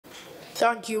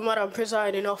Thank you, Madam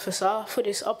Presiding Officer, for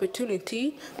this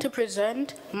opportunity to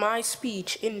present my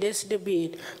speech in this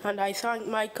debate, and I thank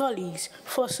my colleagues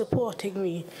for supporting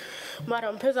me.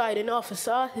 Madam Presiding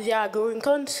Officer, there are growing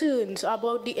concerns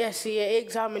about the SCA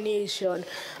examination,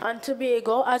 and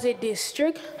Tobago as a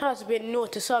district has been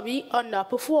noticeably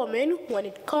underperforming when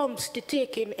it comes to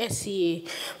taking SCA.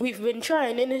 We've been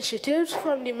trying initiatives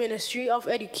from the Ministry of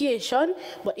Education,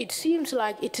 but it seems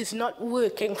like it is not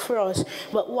working for us.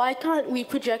 But why can't we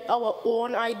project our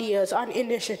own ideas and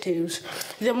initiatives?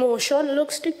 The motion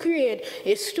looks to create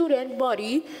a student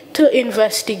body to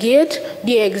investigate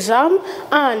the exam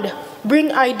and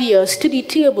bring ideas to the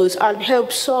tables and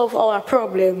help solve our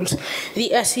problems.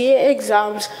 The SCA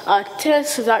exams are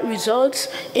tests that results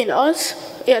in us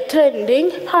attending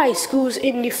high schools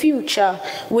in the future,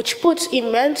 which puts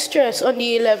immense stress on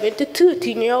the 11 to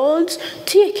 13-year-olds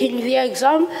taking the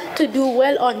exam to do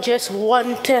well on just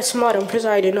one test, Madam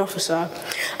Presiding Officer.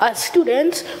 As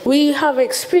students, we have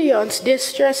experienced this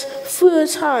stress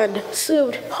firsthand,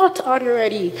 served hot and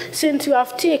ready, since we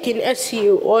have taken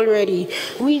SCU already.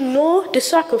 We know the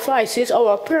sacrifices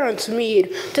our parents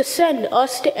made to send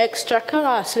us to extra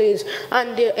classes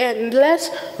and the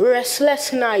endless,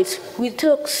 restless nights we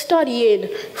took studying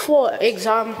for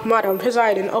exam, Madam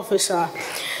Presiding Officer.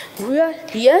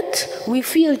 Yet, we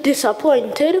feel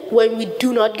disappointed when we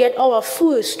do not get our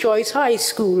first choice high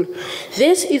school.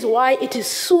 This is why it is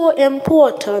so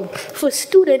important for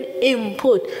student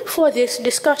input for this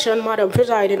discussion, Madam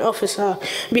Presiding Officer,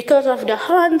 because of the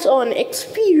hands-on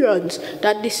experience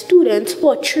that the students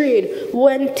portrayed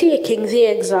when taking the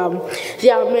exam.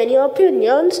 There are many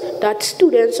opinions that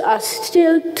students are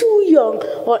still too young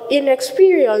or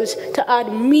inexperienced to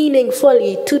add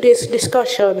meaningfully to this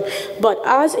discussion, but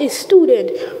as a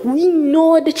student, we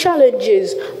know the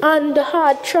challenges and the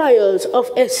hard trials of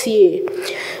SCA.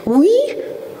 We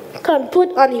can put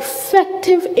an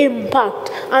effective impact,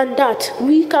 and that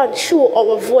we can show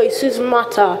our voices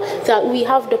matter, that we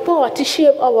have the power to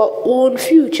shape our own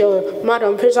future,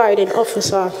 Madam Presiding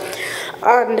Officer.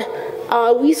 And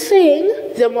are we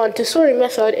saying the Montessori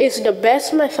method is the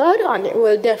best method and it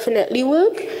will definitely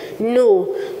work?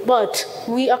 No, but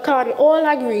we can all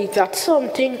agree that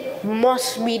something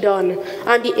must be done,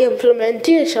 and the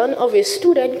implementation of a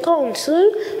student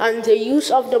council and the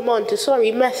use of the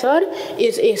Montessori method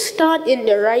is a start in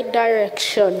the right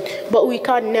direction, but we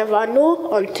can never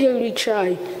know until we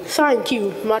try. Thank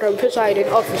you, Madam Presiding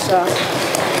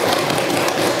Officer.